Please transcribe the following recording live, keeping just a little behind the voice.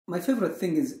my favorite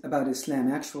thing is about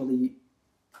Islam actually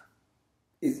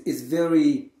is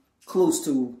very close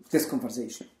to this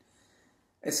conversation.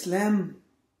 Islam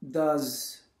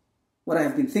does what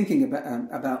I've been thinking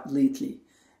about lately.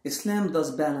 Islam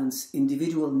does balance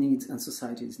individual needs and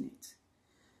society's needs.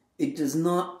 It does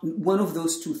not, one of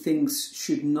those two things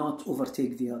should not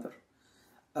overtake the other.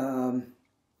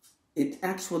 It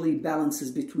actually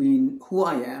balances between who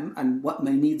I am and what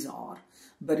my needs are,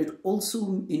 but it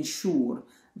also ensures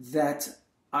that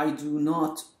I do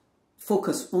not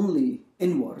focus only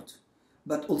inward,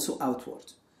 but also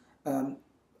outward.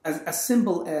 As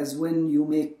simple as when you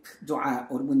make dua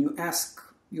or when you ask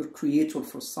your Creator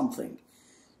for something,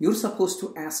 you're supposed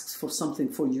to ask for something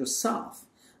for yourself,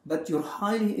 but you're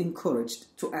highly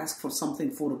encouraged to ask for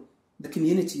something for the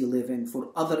community you live in, for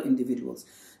other individuals.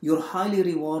 You're highly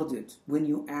rewarded when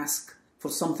you ask for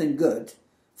something good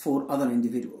for other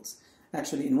individuals.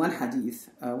 Actually, in one hadith,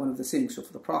 one of the sayings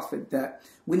of the Prophet, that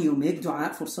when you make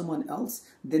dua for someone else,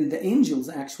 then the angels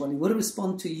actually will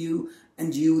respond to you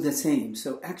and you the same.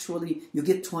 So actually, you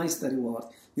get twice the reward.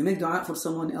 You make dua for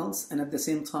someone else, and at the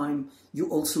same time, you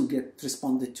also get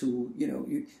responded to,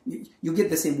 you get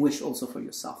the same wish also for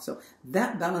yourself. So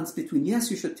that balance between, yes,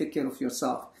 you should take care of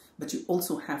yourself, but you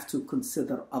also have to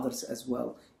consider others as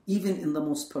well, even in the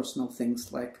most personal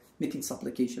things like making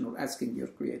supplication or asking your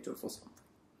Creator for something.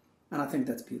 And I think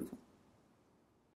that's beautiful.